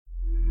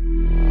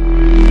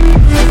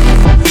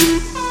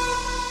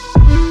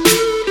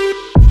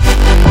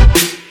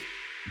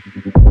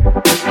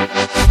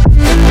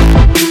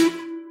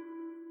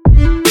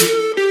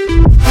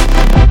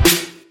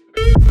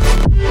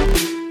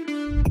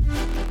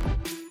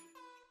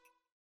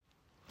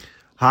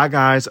Hi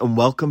guys, and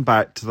welcome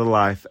back to the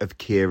life of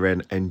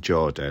Kieran and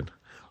Jordan.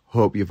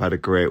 Hope you've had a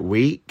great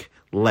week.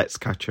 Let's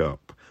catch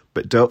up.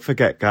 But don't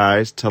forget,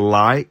 guys, to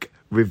like,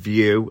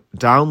 review,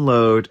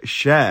 download,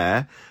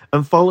 share,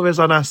 and follow us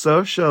on our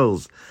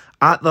socials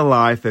at the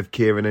life of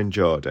Kieran and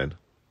Jordan.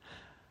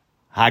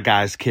 Hi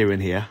guys,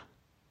 Kieran here.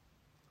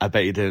 I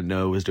bet you didn't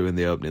know I was doing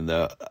the opening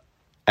though.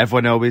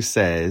 Everyone always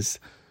says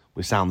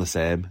we sound the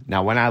same.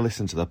 Now, when I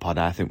listen to the pod,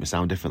 I think we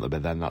sound differently,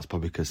 but then that's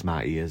probably because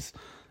my ears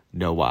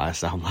know what I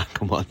sound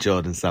like and what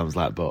Jordan sounds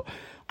like. But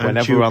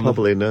whenever we're on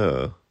probably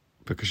know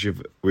because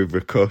we've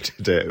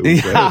recorded it.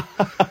 Yeah.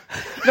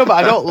 No, but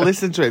I don't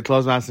listen to it.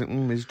 Close my eyes and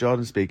think, is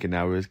Jordan speaking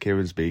now or is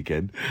Kieran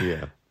speaking?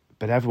 Yeah.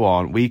 But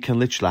everyone, we can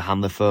literally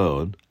hand the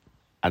phone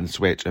and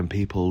switch, and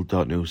people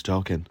don't know who's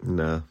talking.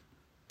 No,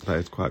 that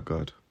is quite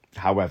good.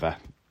 However,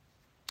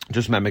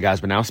 just remember,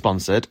 guys, we're now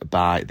sponsored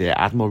by the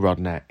Admiral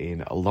Rodney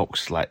in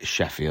Loxley,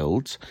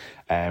 Sheffield.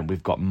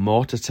 We've got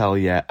more to tell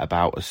you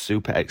about a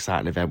super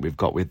exciting event we've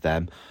got with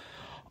them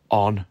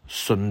on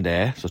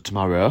Sunday, so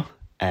tomorrow.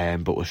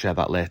 But we'll share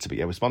that later. But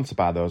yeah, we're sponsored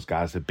by those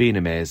guys. They've been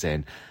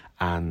amazing.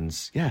 And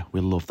yeah,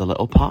 we love the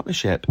little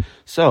partnership.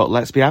 So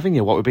let's be having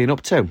you. What we've been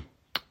up to.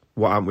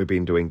 What haven't we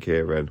been doing,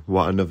 Kieran?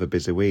 What another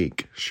busy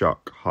week.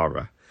 Shock,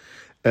 horror.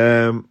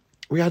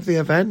 We had the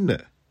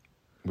event.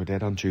 We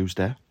did on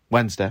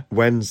Wednesday.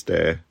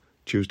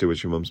 Tuesday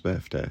was your mum's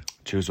birthday.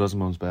 Tuesday was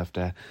my mum's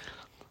birthday.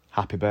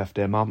 Happy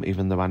birthday, Mum,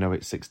 even though I know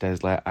it's 6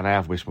 days late. And I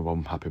have wished my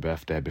mum happy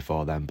birthday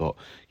before then, but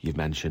you've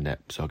mentioned it,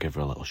 so I'll give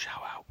her a little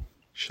shout out.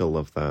 She'll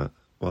love that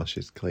while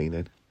she's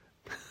cleaning.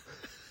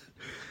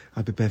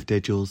 Happy birthday,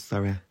 Jules,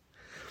 sorry.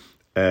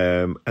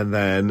 And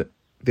then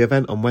the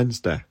event on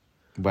Wednesday.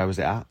 Where was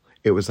it at?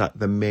 It was at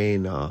the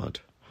Maynard.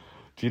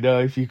 Do you know,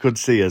 if you could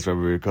see us when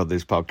we record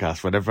this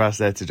podcast, whenever I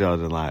say to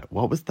Jordan, like,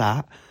 what was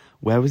that?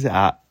 Where was it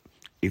at?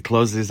 He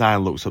closes his eye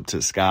and looks up to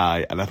the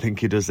sky, and I think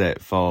he does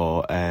it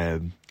for a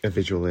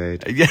visual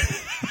aid. Yeah.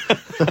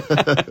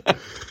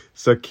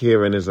 So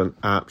Kieran is an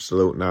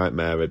absolute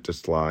nightmare at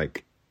just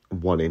like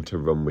wanting to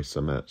run with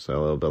something.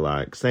 So he'll be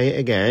like, say it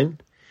again.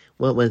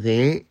 What was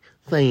it?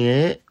 Say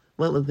it.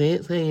 What was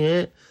it? Say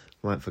it.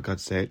 Like, for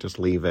God's sake, just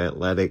leave it.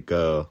 Let it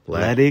go.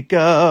 Let it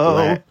go.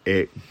 Let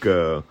it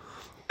go.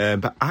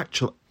 But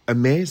actually,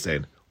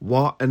 amazing.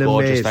 What an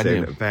gorgeous amazing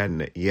venue.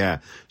 event. Yeah.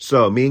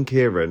 So me and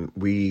Kieran,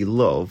 we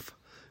love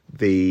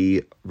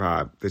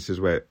this is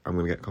where I'm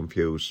going to get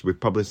confused. We've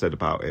probably said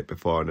about it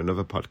before in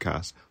another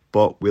podcast,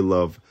 but we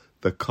love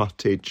the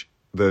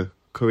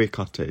curry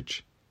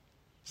cottage.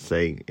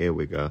 See, here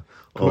we go.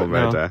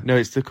 Already. No,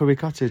 it's the curry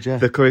cottage, yeah.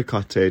 The curry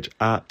cottage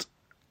at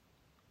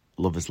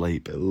Lover's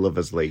Leap.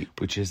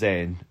 Which is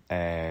in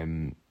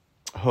Stony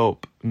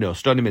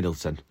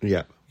Middleton.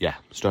 Yeah. Yeah,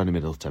 Stony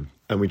Middleton.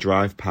 And we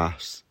drive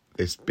past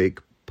this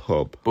big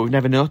pub. But we've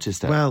never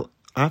noticed it. Well,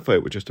 I thought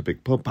it was just a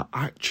big pub, but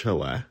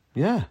actually...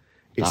 Yeah.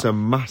 It's a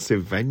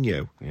massive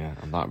venue. Yeah,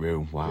 and that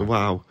room, wow.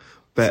 Wow.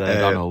 But,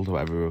 Sir Donald,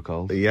 whatever we were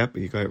called. Yep,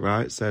 you got it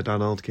right. Sir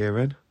Donald,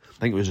 Kieran. I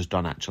think it was just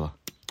Don, actually.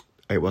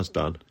 It was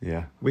Don.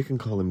 Yeah. We can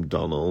call him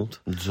Donald.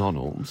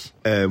 Donald's.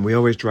 We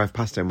always drive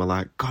past him. We're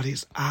like, God,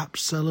 it's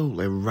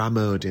absolutely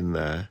rammed in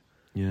there.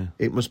 Yeah.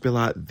 It must be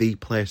like the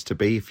place to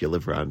be if you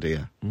live around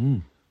here.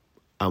 Mm.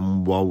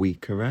 And were we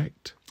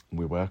correct?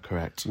 We were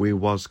correct. We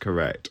was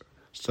correct.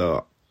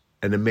 So,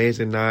 an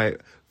amazing night.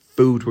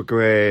 Food were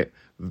great.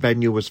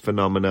 Venue was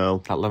phenomenal.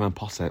 That lemon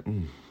posset.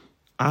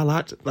 I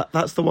liked that.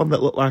 That's the one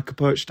that looked like a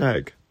poached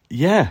egg.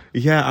 Yeah.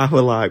 Yeah, I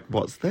was like,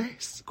 what's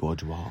this?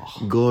 Gorgeous.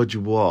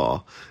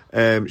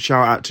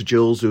 Shout out to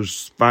Jules,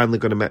 who's finally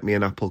going to make me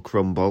an apple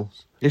crumble.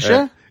 Is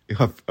she?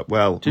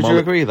 Well, did you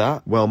agree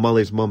that? Well,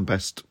 Molly's mum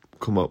best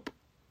come up.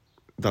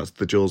 That's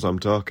the Jules I'm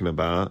talking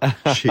about.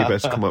 She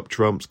best come up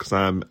trumps because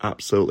I'm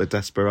absolutely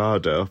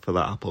desperado for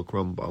that apple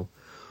crumble.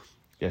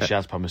 Yeah, she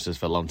has promised us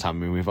for a long time.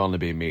 I mean, we've only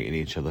been meeting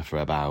each other for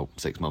about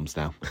 6 months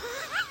now.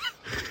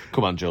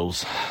 Come on,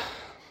 Jules.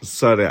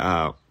 Sort it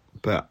out.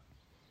 But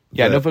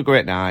yeah, another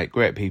great night.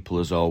 Great people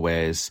as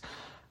always.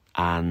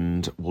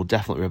 And we'll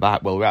definitely be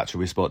back. Well,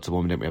 we spoke to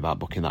Mum, didn't we, about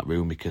booking that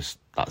room because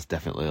that's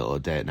definitely a little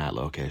date night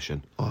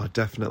location. Oh,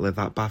 definitely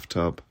that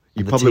bathtub.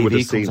 You probably would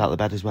have seen. Comes out the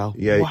bed as well.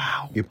 Yeah.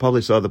 Wow. You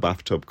probably saw the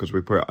bathtub because we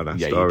put it on our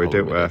story,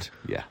 didn't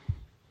we? Yeah.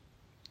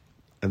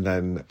 And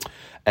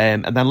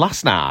then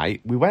last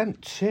night we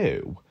went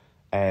to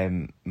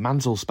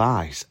Mansell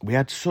Spice. We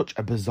had such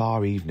a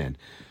bizarre evening.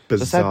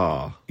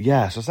 Bizarre. So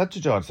I said to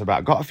George,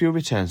 I've got a few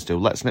returns to do.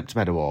 Let's nip to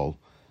Meadowhall.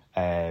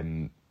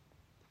 And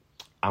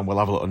we'll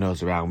have a little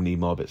nose around. We need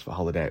more bits for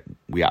holiday.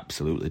 We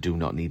absolutely do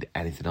not need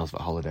anything else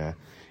for holiday.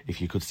 If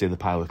you could see the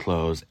pile of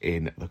clothes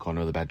in the corner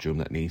of the bedroom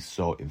that needs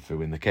sorting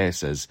through in the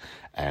cases,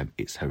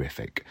 it's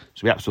horrific.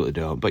 So we absolutely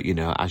don't. But,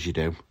 as you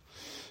do,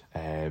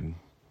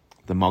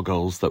 the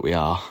muggles that we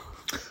are.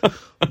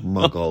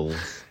 Muggles.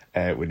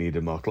 We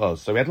needed more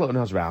clothes. So we had a little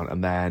nose around,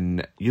 and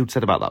then you'd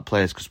said about that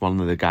place because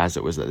one of the guys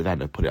that was at the event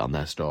had put it on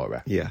their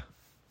story. Yeah.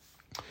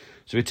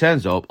 So he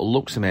turns up,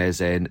 looks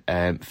amazing,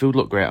 food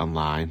looked great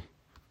online.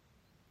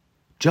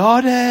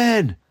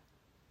 Jordan!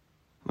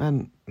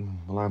 Man,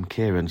 well, I'm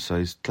Kieran, so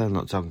he's clearly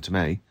not talking to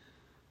me.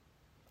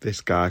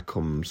 this guy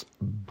comes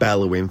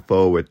bellowing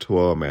forward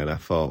toward me, and I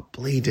thought,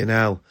 bleeding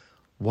hell,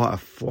 what a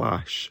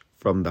flash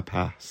from the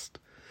past.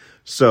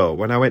 So,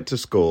 when I went to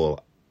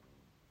school,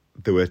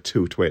 there were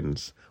two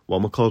twins.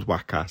 One were called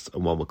Wakas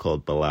and one were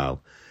called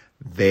Bilal.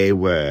 They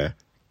were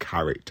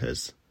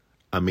characters.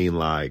 I mean,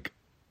 like,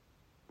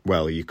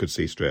 well, you could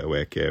see straight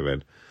away,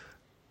 Kieran.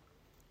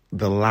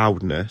 The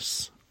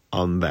loudness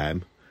on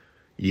them,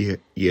 you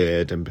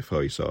heard them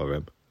before you saw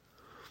them.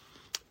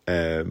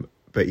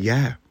 But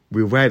yeah,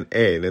 we went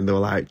in and they were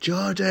like,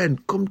 Jordan,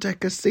 come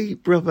take a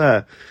seat,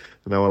 brother.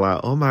 And I was like,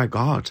 oh my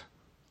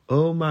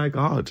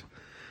God.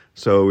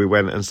 So we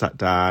went and sat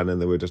down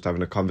and they were just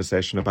having a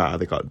conversation about how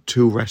they got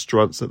 2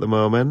 restaurants at the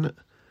moment.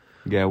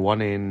 Yeah,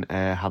 one in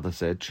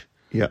Hathersage.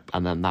 Yep.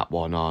 And then that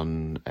one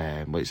on,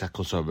 it's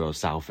Eccleston Road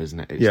South, isn't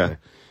it? It's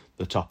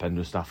the top end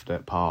of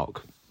Stafford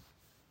Park.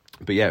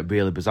 But yeah,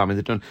 really bizarre.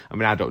 I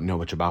mean, I don't know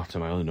much about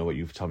them. I only know what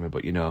you've told me.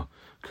 But,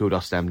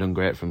 kudos to them. Done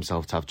great for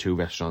himself to have 2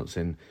 restaurants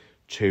in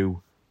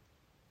 2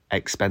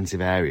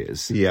 expensive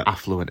areas. Yeah.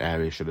 Affluent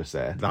areas, should I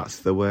say. That's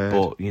the word.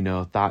 But,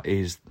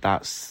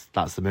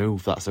 that's the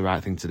move. That's the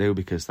right thing to do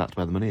because that's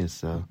where the money is.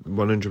 So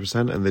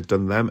 100%. And they've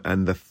done them.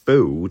 And the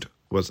food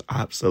was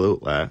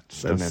absolutely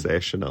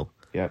sensational.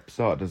 Yep,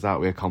 so does that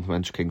with a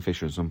complimentary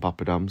kingfisher and some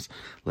poppadoms,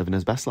 living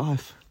his best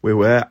life. We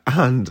were,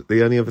 and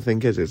the only other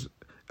thing is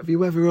have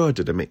you ever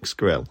ordered a mixed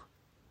grill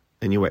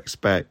and you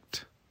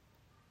expect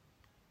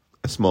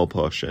a small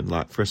portion?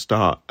 Like for a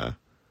starter,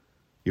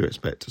 you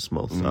expect a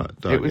small starter,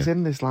 don't It was you?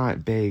 in this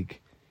big,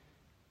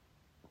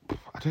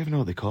 I don't even know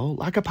what they call,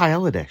 like a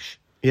paella dish.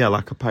 Yeah,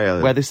 like a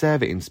paella. Where they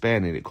serve it in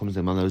Spain and it comes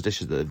in one of those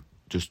dishes that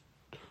just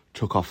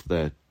took off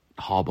the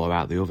harbor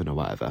out of the oven or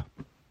whatever.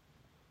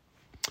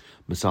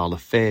 Masala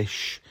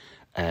fish,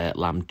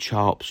 lamb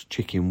chops,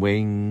 chicken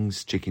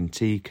wings, chicken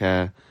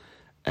tikka.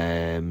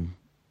 They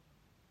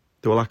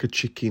were like a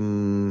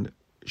chicken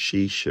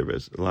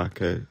shisha,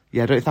 like a...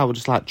 Yeah, I don't know if that was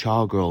just like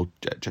charcoal.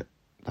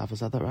 Have I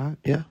said that right?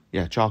 Yeah.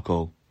 Yeah,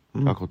 charcoal.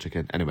 Charcoal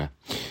chicken. Anyway.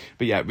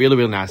 But yeah, really,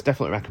 really nice.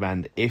 Definitely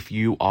recommend if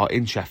you are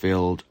in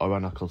Sheffield or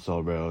on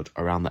Eccleston Road,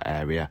 around the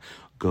area,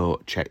 go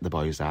check the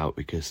boys out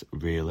because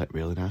really,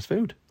 really nice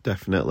food.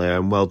 Definitely.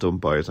 And well done,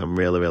 boys. I'm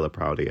really, really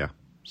proud of you.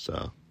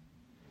 So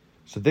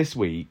this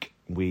week,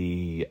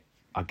 we're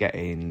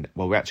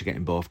actually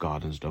getting both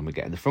gardens done. We're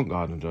getting the front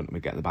garden done and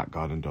we're getting the back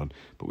garden done.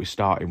 But we're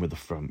starting with the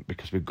front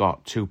because we've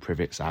got 2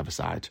 privets either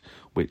side,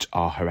 which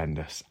are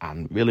horrendous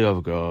and really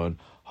overgrown,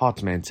 hard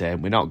to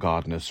maintain. We're not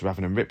gardeners, so we're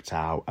having them ripped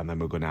out and then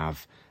we're going to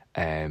have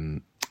a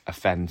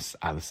fence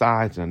either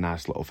side and a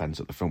nice little fence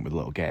at the front with a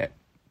little gate.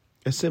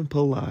 A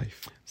simple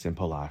life.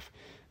 Simple life.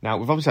 Now,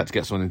 we've obviously had to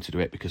get someone in to do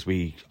it because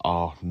we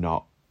are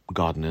not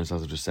gardeners,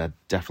 as I just said.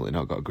 Definitely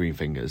not got green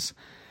fingers.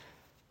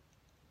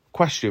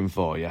 Question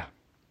for you.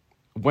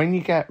 When you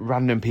get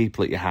random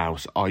people at your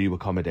house, are you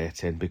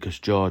accommodating? Because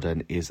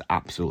Jordan is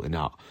absolutely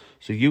not.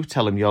 So you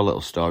tell him your little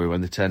story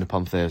when they turn up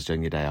on Thursday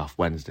on your day off.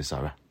 Wednesday,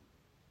 sorry.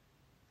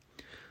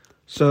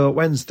 So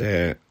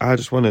Wednesday, I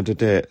just wanted a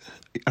day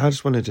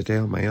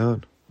on my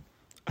own.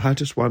 I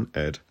just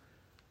wanted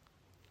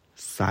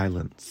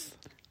silence.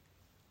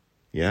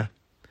 Yeah?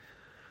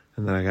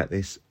 And then I get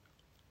this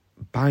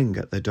bang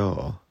at the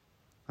door.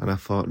 And I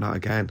thought, not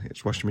again,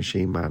 it's washing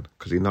machine man,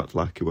 because he knocked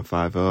like he were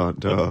 5 on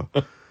door.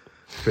 But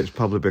it's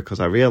probably because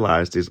I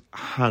realised his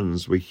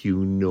hands were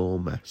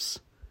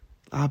Hugh-normous.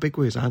 How big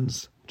were his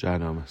hands?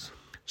 Ginormous.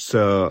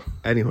 So,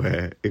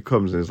 anyway, he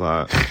comes and he's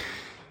like,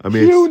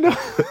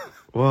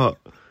 What?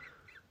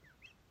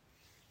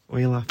 What are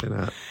you laughing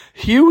at?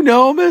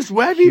 Hugh-normous?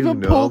 Where do you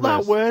even pull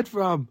that word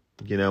from?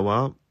 You know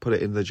what? Put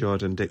it in the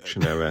Jordan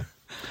dictionary.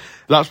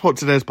 That's what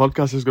today's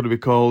podcast is going to be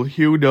called.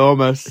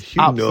 Hugh-normous.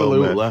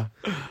 Absolutely.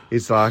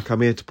 He's like, I'm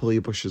here to pull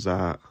your bushes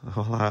out.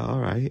 I'm like, all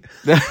right.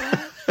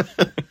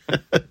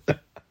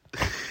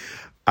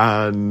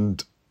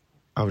 And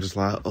I was just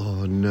like,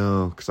 oh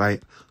no. Because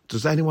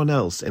does anyone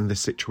else in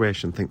this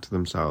situation think to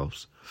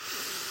themselves,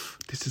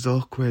 this is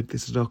awkward.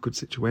 This is an awkward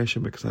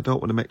situation because I don't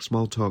want to make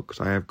small talk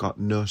because I have got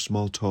no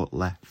small talk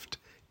left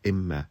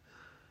in me.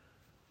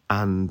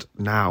 And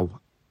now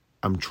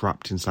I'm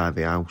trapped inside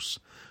the house.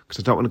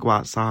 Because I don't want to go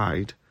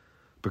outside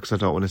because I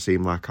don't want to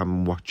seem like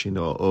I'm watching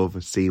or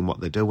overseeing what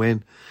they're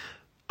doing.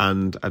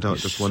 And I don't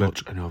just want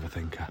to... such an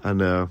overthinker. I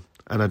know.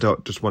 And I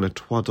don't just want to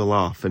twaddle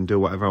off and do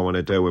whatever I want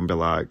to do and be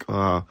like,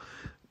 oh,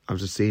 I've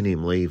just seen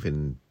him leave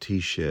in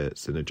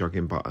T-shirts and a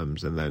jogging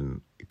bottoms and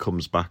then he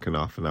comes back and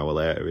half an hour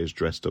later he's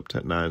dressed up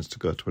to nines to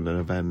go to an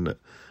event.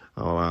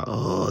 I'm like,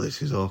 oh,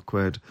 this is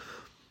awkward.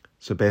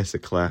 So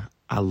basically,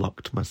 I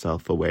locked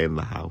myself away in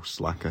the house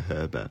like a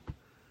hermit.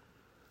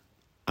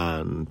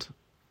 And...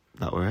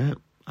 that were it.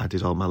 I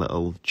did all my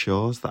little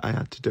chores that I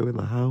had to do in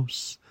the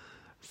house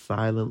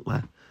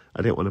silently.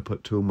 I didn't want to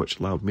put too much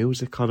loud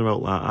music on or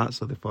out like that,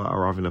 so they thought I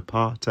were having a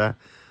party.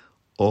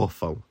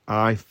 Awful.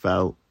 I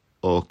felt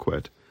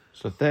awkward.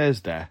 So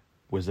Thursday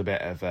was a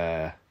bit of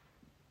a...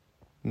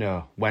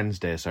 No,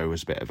 Wednesday, sorry,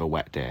 was a bit of a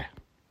wet day.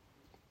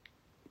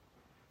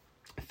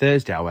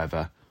 Thursday,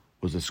 however,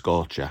 was a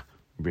scorcher.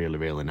 Really,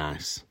 really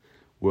nice.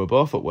 We were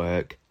both at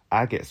work.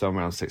 I get home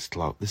around 6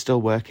 o'clock. They're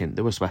still working.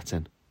 They were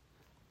sweating.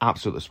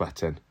 Absolutely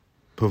sweating.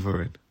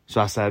 Puffering.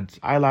 So I said,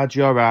 "Hi lads,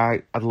 you all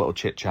right?" Had a little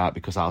chit-chat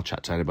because I'll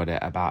chat to anybody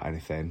about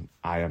anything.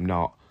 I am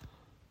not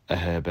a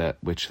Herbert,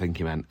 which I think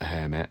he meant a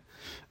hermit.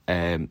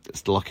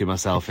 Just locking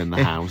myself in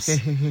the house.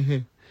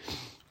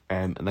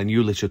 And then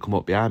you literally come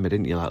up behind me,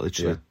 didn't you? Like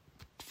literally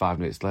 5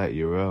 minutes later,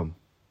 you were home.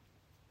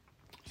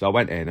 So I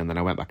went in and then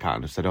I went back out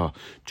and I said, "Oh,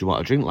 do you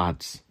want a drink,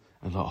 lads?"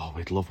 I thought, "Oh,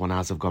 we'd love one.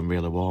 Ours have gone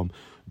really warm."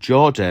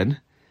 Jordan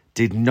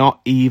did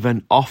not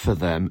even offer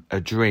them a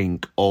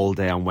drink all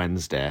day on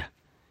Wednesday.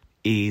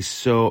 He's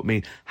so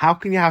mean. How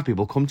can you have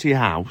people come to your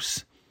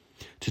house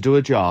to do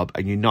a job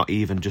and you not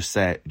even just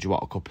say, "Do you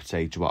want a cup of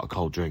tea? Do you want a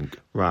cold drink?"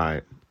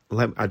 Right.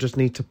 I just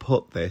need to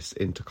put this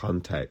into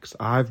context.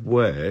 I've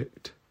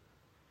worked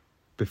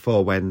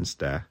before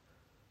Wednesday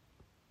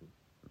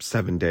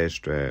 7 days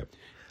straight.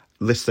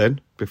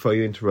 Listen, before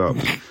you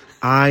interrupt,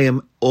 I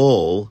am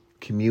all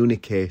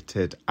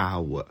communicated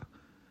out.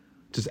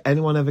 Does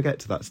anyone ever get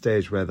to that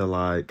stage where they're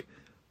like,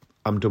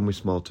 "I'm done with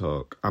small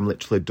talk. I'm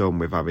literally done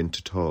with having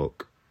to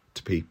talk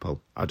to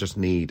people. I just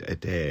need a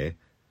day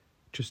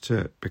just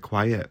to be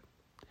quiet."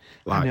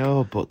 Like, I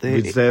know, but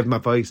reserve my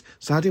voice.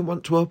 So I didn't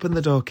want to open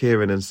the door,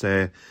 Kieran, and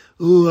say,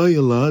 "Oh,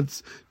 hiya,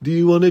 lads. Do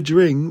you want a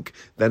drink?"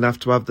 Then have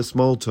to have the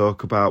small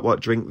talk about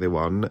what drink they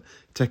want,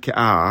 take it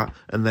out,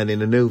 and then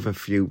in another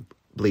few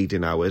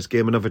bleeding hours, give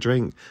them another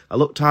drink. I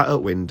looked out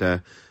at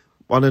window.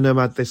 One of them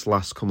had this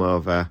lass come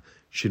over.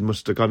 She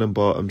must have gone and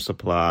bought them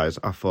supplies.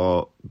 I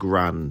thought,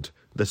 grand,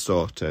 they're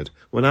sorted.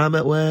 When I'm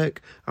at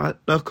work,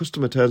 no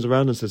customer turns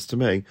around and says to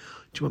me,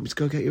 "Do you want me to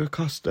go get you a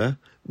Costa?"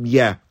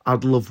 "Yeah,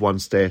 I'd love one,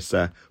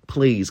 Stacey.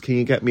 Please, can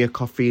you get me a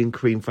coffee and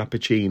cream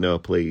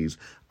frappuccino, please?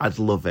 I'd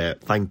love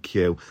it. Thank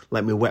you.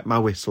 Let me wet my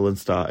whistle and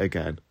start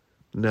again."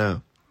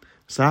 No.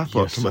 So I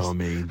thought to myself,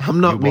 mean. I'm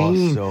not You are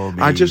mean. so mean.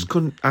 I just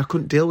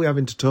couldn't deal with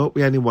having to talk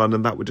with anyone,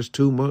 and that was just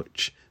too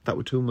much. That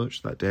was too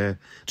much that day.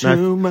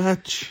 Too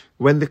much.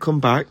 When they come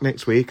back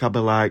next week, I'll be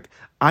like,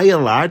 "Hiya,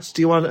 lads,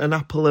 do you want an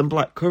apple and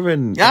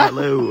blackcurrant?"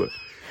 Hello.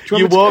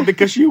 You won't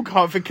because you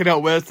can't think it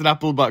out worse than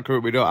apple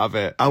blackcurrant. We don't have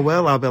it. I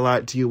will. I'll be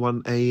like, "Do you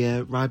want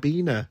a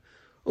Ribena?"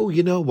 "Oh,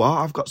 you know what?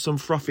 I've got some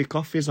frothy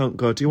coffees on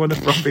go. Do you want a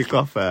frothy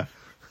coffee?"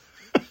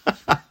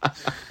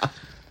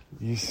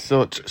 You're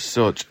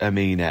such a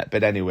meaner.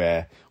 But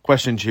anyway,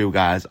 question to you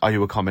guys. Are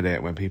you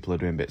accommodating when people are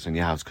doing bits in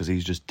your house? Because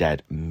he's just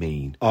dead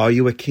mean. Are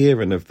you a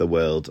Kieran of the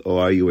world, or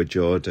are you a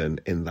Jordan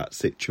in that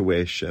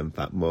situation,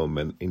 that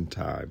moment in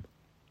time?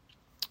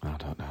 I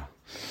don't know.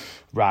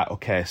 Right,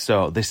 okay,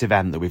 so this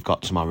event that we've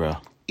got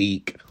tomorrow.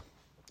 Eek.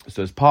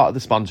 So as part of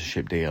the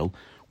sponsorship deal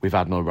with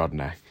Admiral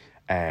Rodney,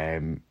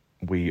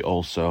 we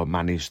also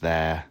manage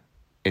their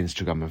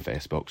Instagram and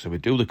Facebook. So we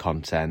do the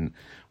content,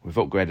 we've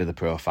upgraded the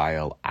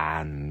profile,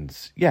 and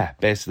yeah,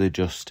 basically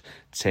just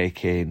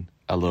taking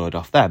a load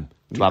off them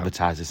to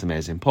advertise this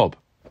amazing pub.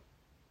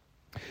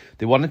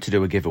 They wanted to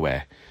do a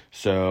giveaway.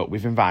 So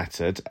we've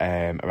invited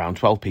around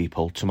 12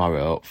 people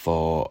tomorrow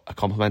for a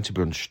complimentary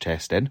brunch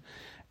tasting.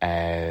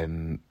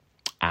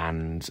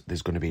 And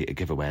there's going to be a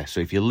giveaway. So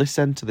if you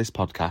listen to this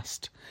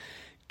podcast,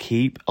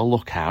 keep a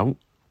lookout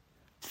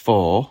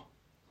for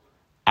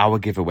our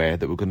giveaway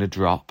that we're going to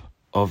drop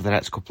over the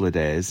next couple of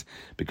days,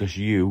 because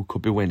you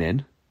could be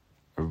winning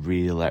a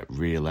really,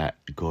 really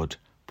good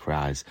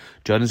prize.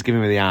 Jordan's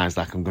giving me the eyes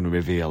like I'm going to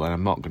reveal, and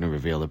I'm not going to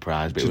reveal the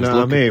prize. But Do you know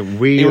what I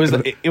mean?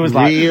 It was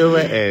like, reel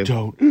it in.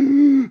 Don't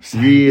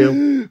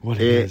Reel what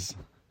it is.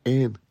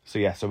 In. So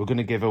yeah, so we're going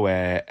to give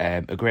away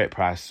a great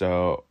prize.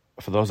 So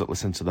for those that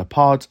listen to the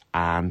pod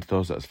and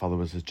those that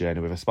follow us as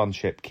journey with a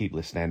sponsorship, keep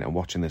listening and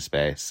watching this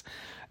space,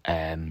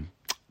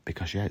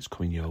 because yeah, it's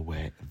coming your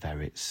way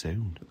very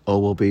soon.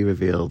 All will be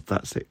revealed.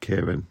 That's it,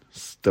 Kieran.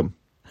 Stum.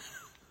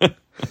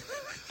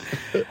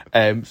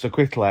 So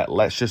quickly,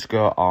 let's just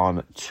go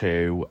on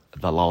to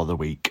the law of the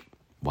week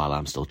while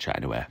I'm still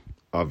chatting away.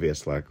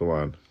 Obviously, go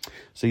on.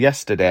 So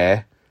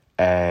yesterday,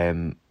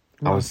 I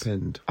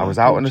was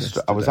out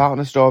on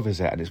a store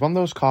visit, and it's one of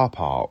those car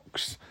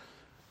parks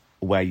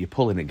where you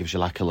pull in, it gives you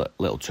like a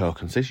little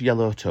token. So this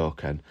yellow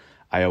token,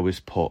 I always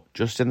put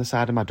just in the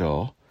side of my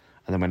door,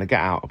 and then when I get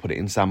out, I put it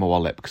inside my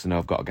wallet because I know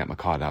I've got to get my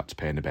card out to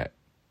pay in a bit.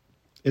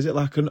 Is it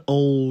like an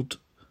old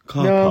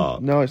car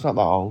park? No, it's not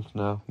that old.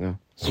 No.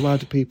 So why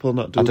do people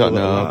not do I don't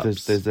the little know.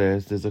 laps?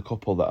 There's a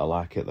couple that are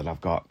like it that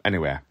I've got.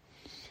 Anyway,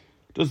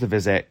 does the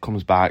visit,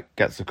 comes back,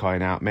 gets the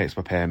coin out, makes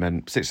my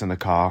payment, sits in the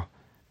car,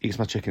 eats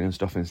my chicken and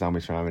stuffing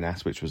sandwich from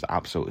M&S, which was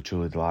absolutely,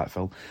 truly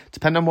delightful.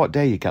 Depending on what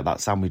day you get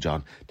that sandwich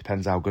on,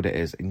 depends how good it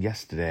is. And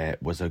yesterday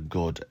was a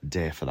good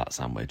day for that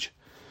sandwich.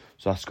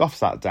 So I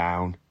sat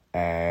down,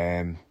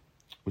 we're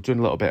doing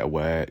a little bit of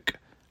work,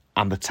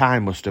 and the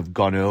time must have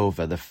gone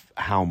over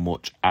how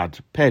much I'd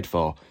paid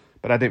for.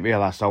 But I didn't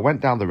realise, so I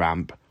went down the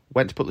ramp,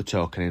 went to put the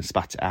token in,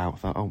 spat it out. I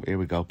thought, oh, here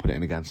we go, put it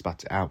in again,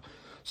 spat it out.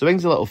 So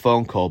rings a little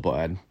phone call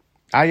button.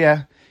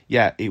 Yeah,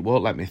 it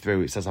won't let me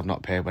through. It says I've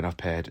not paid when I've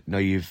paid. No,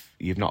 you've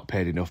not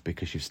paid enough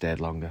because you've stayed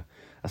longer.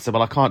 I said,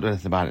 well, I can't do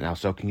anything about it now,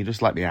 so can you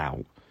just let me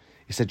out?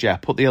 He said, yeah,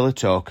 put the other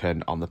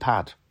token on the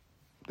pad.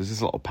 There's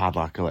this little pad,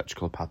 like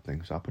electrical pad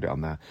thing, so I put it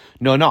on there.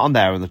 No, not on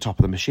there, on the top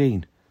of the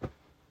machine.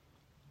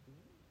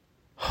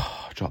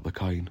 Drop the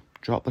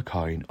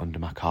coin under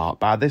my cart.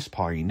 By this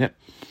point,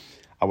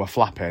 I were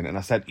flapping, and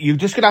I said, you're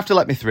just going to have to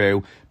let me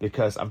through,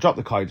 because I've dropped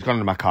the coin, it's gone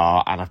under my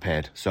car, and I've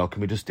paid. So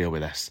can we just deal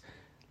with this?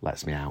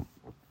 Lets me out.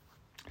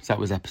 So that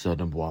was episode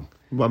number 1.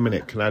 1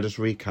 minute, can I just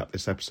recap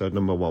this episode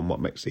number 1, what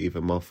makes it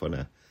even more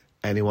funny?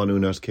 Anyone who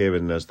knows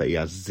Kieran knows that he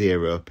has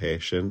zero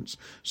patience.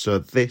 So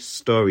this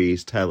story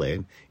he's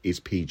telling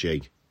is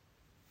PG.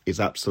 Is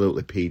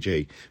absolutely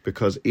PG.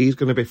 Because he's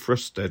going to be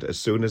flustered as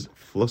soon as...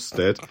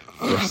 Flustered.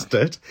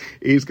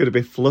 He's going to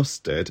be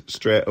flustered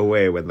straight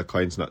away when the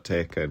coin's not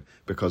taken.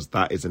 Because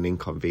that is an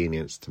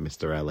inconvenience to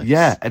Mr. Ellis.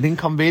 Yeah, an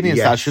inconvenience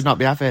that I should not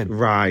be having.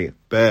 Right.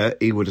 But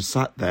he would have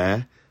sat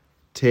there,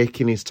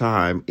 taking his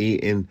time,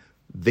 eating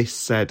this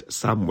said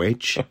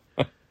sandwich.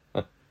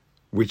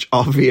 Which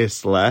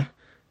obviously...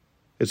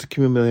 It's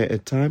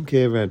accumulated time,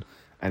 Kieran.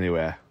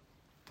 Anyway,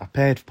 I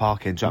paid for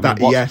parking. Do you know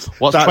what I mean?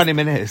 What's 20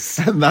 minutes?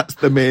 And that's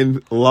the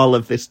main lull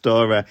of this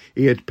story.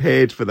 He had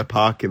paid for the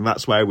parking.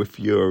 That's why we're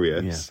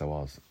furious. Yes, I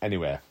was.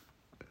 Anyway,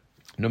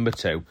 number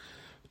 2,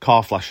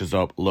 car flashes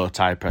up, low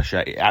tyre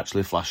pressure. It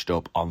actually flashed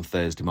up on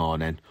Thursday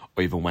morning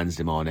or even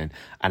Wednesday morning,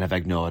 and I've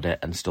ignored it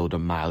and still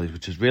done mileage,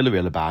 which is really,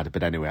 really bad.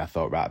 But anyway, I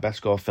thought, right,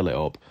 best go fill it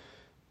up.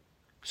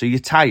 So your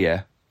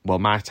tyre, well,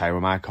 my tyre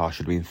on my car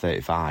should have been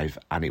 35,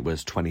 and it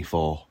was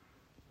 24.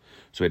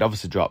 So it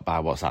obviously dropped by,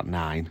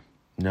 11.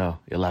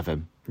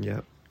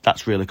 Yeah.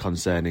 That's really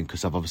concerning,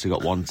 because I've obviously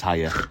got one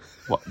tyre.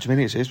 What do you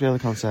mean it's really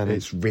concerning?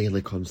 It's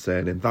really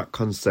concerning. That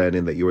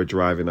concerning that you were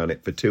driving on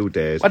it for 2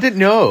 days. I didn't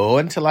know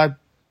until I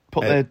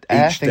put the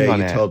air thing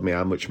on it. Each day you told me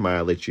how much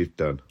mileage you've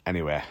done.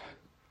 Anyway,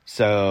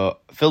 so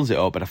fills it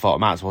up, and I thought I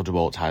might as well do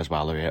all tyres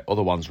while they're here.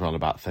 Other ones were on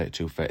about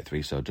 32,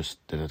 33, so just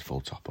did a full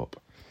top up.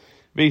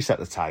 Reset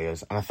the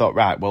tyres, and I thought,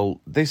 right,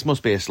 well, this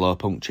must be a slow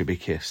puncture,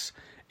 because...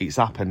 it's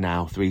happened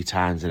now 3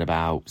 times in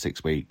about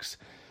 6 weeks.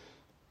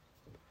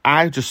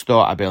 I just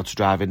thought I'd be able to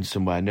drive in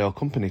somewhere, no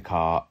company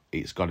car,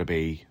 it's got to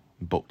be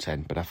booked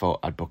in. But I thought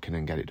I'd book in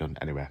and get it done.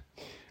 Anyway,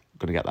 I'm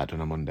going to get that done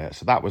on Monday.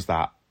 So that was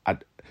that.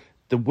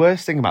 The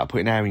worst thing about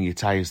putting air in your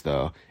tyres,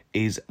 though,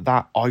 is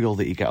that oil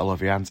that you get all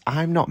over your hands.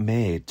 I'm not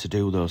made to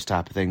do those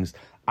type of things.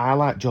 I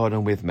like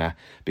Jordan with me,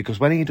 because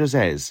when he does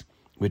his,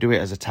 we do it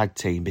as a tag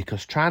team,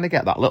 because trying to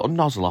get that little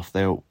nozzle off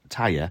the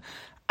tyre...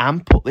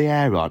 and put the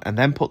air on and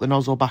then put the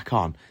nozzle back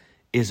on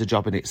is a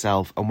job in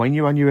itself. And when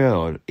you're on your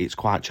own, it's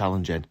quite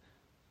challenging,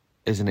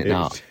 isn't it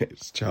not?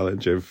 It's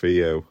challenging for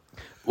you.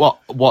 What?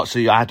 So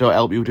I don't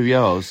help you do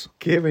yours?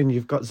 Kieran,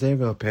 you've got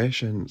zero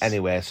patience.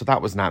 Anyway, so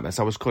that was nightmare.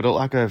 So I was cuddled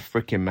like a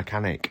freaking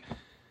mechanic.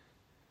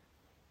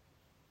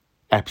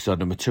 Episode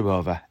number 2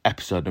 over.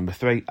 Episode number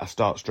 3, I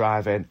starts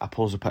driving. I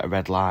pulls up at a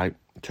red light,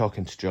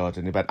 talking to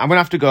Jordan. He went, I'm going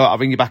to have to go. I'll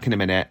ring you back in a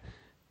minute.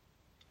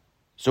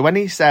 So when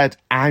he said,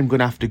 I'm going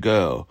to have to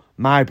go,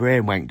 my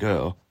brain went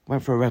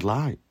for a red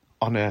light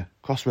on a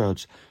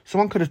crossroads.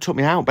 Someone could have took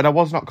me out, but I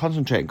was not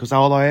concentrating, because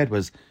all I heard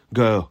was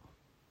go.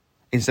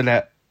 Instead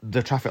of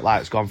the traffic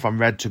lights gone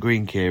from red to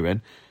green,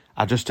 Kieran,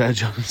 I just heard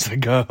John say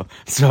go.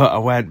 So I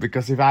went,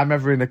 because if I'm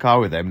ever in the car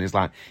with him and he's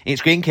like,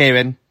 it's green,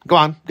 Kieran, go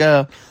on,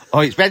 go. Oh,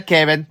 it's red,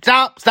 Kieran,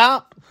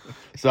 stop.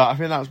 So I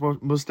think that's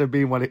what must have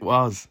been what it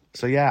was.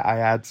 So yeah, I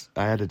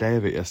had a day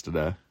of it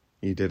yesterday.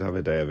 You did have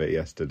a day of it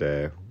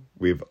yesterday.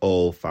 We've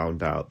all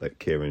found out that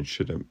Kieran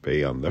shouldn't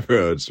be on the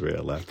roads,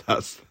 really.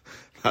 That's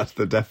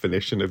the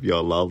definition of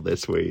your lull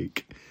this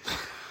week.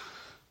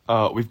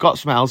 We've got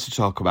something else to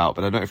talk about,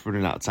 but I don't know if we're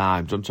running out of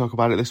time. Do you want to talk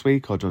about it this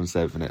week, or do you want to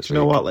save it for next week? Do you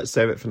know what? Let's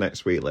save it for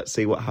next week. Let's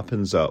see what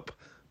happens up,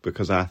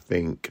 because I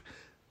think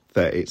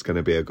that it's going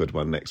to be a good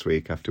one next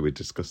week after we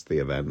discuss the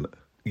event.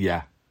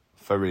 Yeah,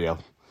 for real.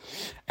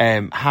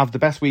 Have the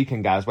best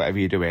weekend, guys, whatever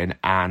you're doing,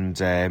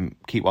 and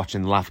keep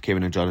watching The Laugh,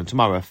 Kieran and Jordan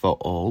tomorrow for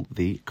all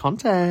the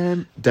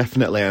content.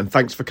 Definitely, and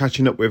thanks for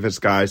catching up with us,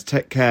 guys.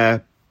 Take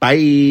care.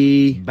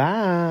 Bye.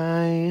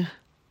 Bye.